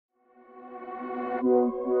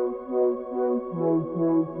What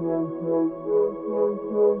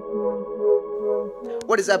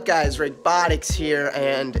is up, guys? Robotics here,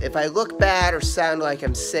 and if I look bad or sound like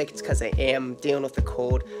I'm sick, it's because I am dealing with the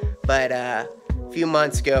cold. But a few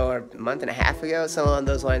months ago, or a month and a half ago, something along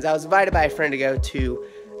those lines, I was invited by a friend to go to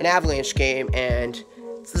an Avalanche game, and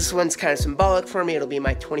this one's kind of symbolic for me. It'll be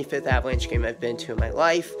my 25th Avalanche game I've been to in my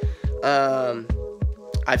life. I've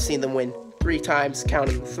seen them win 3 times,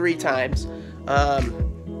 counting 3 times.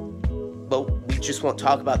 But we just won't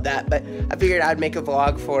talk about that. But I figured I'd make a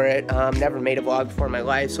vlog for it. Never made a vlog before in my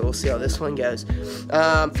life, so we'll see how this one goes.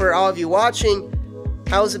 For all of you watching,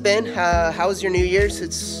 how's it been? How was your New Year's?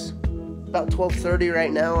 It's about 12:30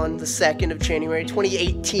 right now on the 2nd of January,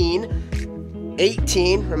 2018.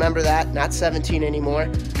 18, remember that, not 17 anymore.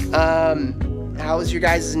 How was your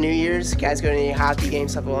guys' New Year's? You guys go to any hockey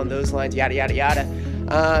games, stuff along those lines, yada, yada, yada.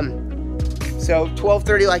 So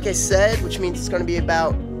 12:30, like I said, which means it's going to be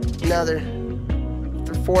about another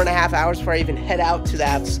 4.5 hours before I even head out to the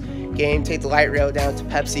Avs game, take the light rail down to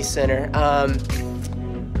Pepsi Center.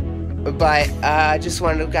 But I just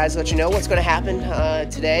wanted to guys let you know what's going to happen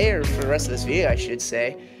today, or for the rest of this video, I should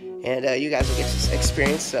say. And you guys will get to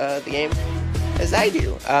experience the game as I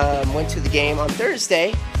do. Went to the game on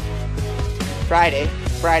Friday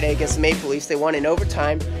against the Maple Leafs. They won in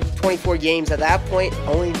overtime, 24 games at that point,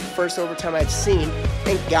 only first overtime I've seen.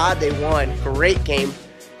 Thank God they won. Great game.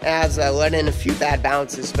 As let in a few bad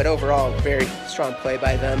bounces, but overall very strong play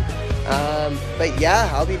by them. But yeah,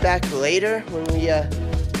 I'll be back later when we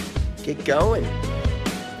get going.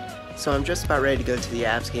 So I'm just about ready to go to the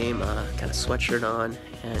Avs game. Got a sweatshirt on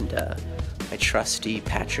and my trusty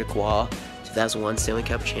Patrick Waugh 2001 Stanley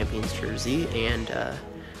Cup Champions jersey, and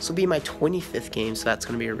this will be my 25th game, so that's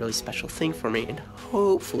going to be a really special thing for me, and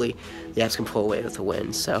hopefully the Avs can pull away with a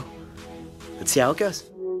win. So let's see how it goes.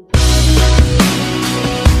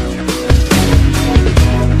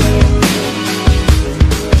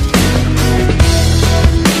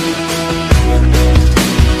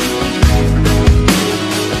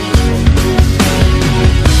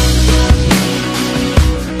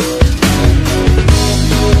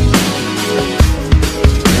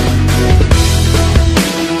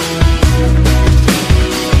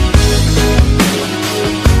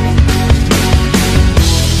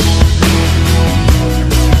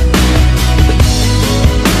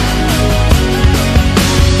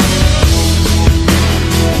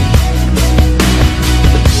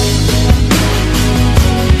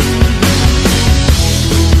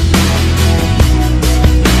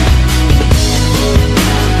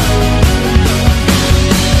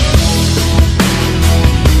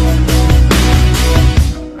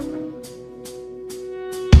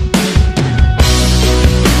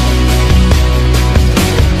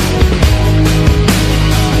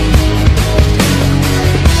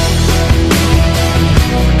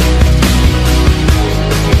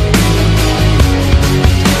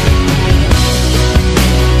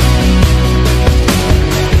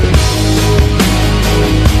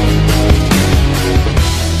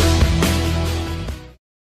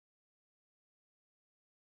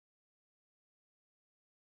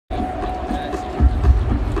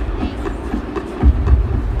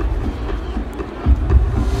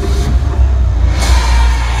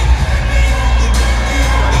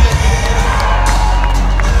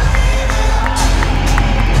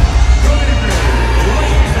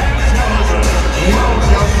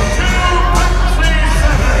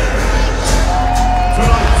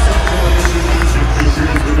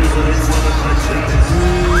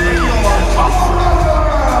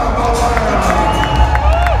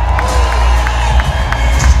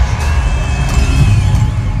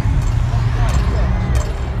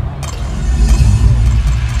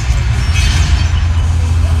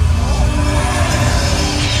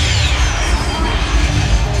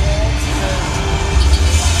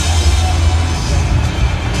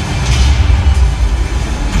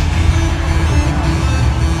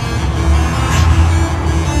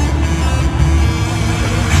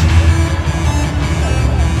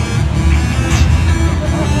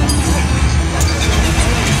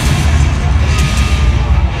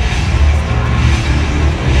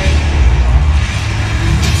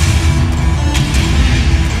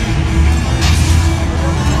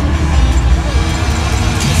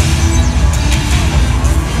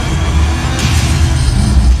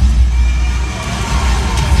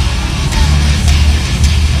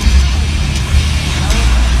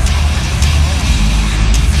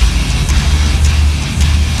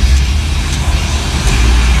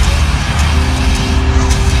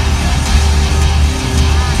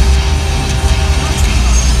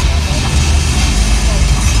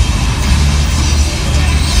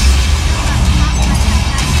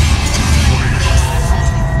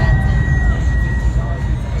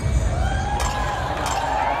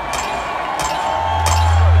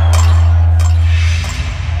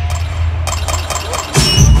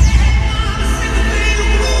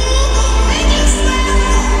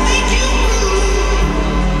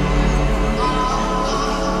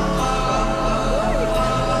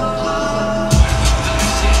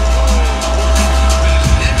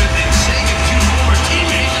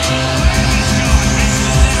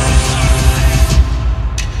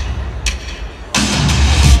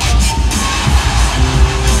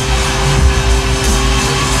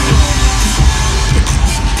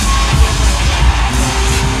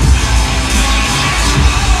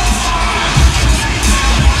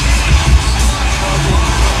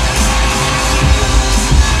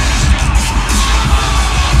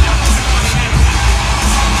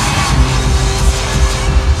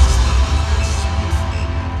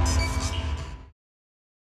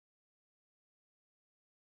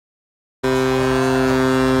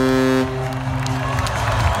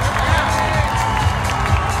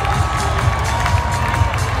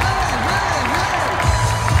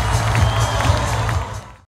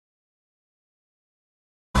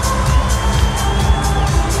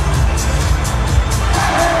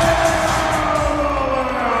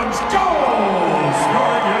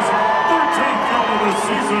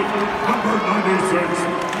 Defensive number 96,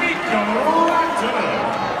 Mika Rantanen.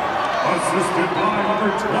 Assisted by number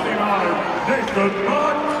 29, Nathan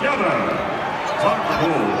McKinnon. Time to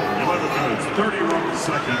goal, 11 minutes, 31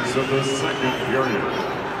 seconds of the second period.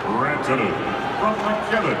 Rantanen from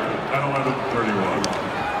McKinnon at 11:31.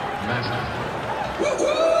 Master.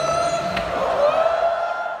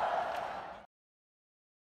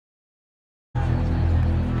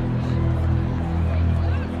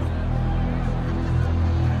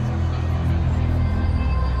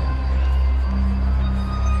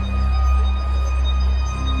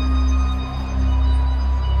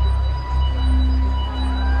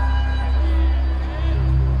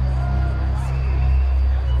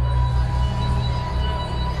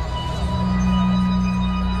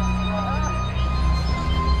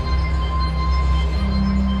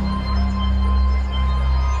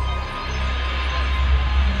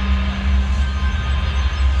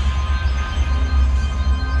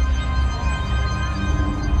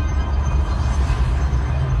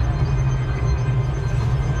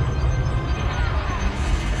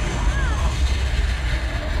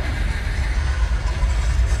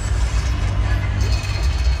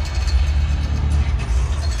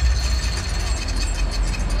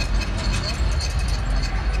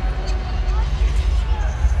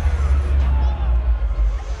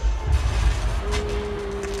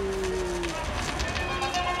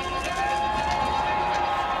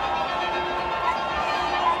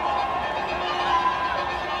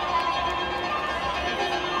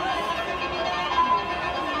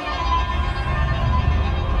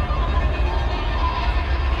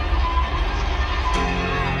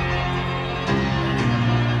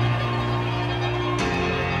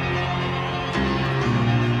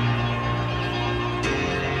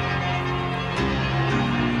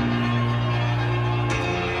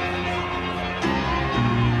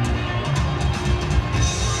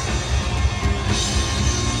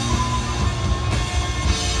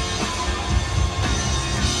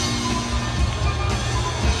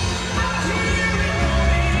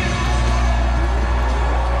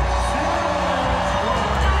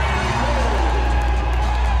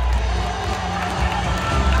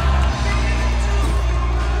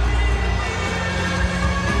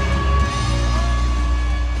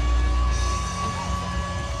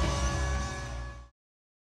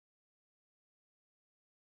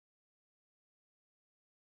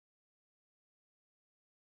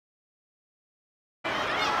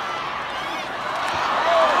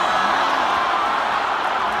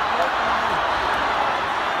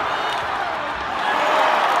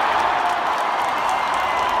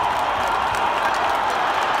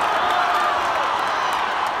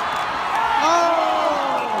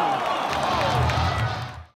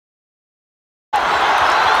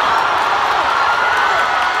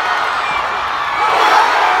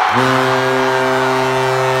 Yeah.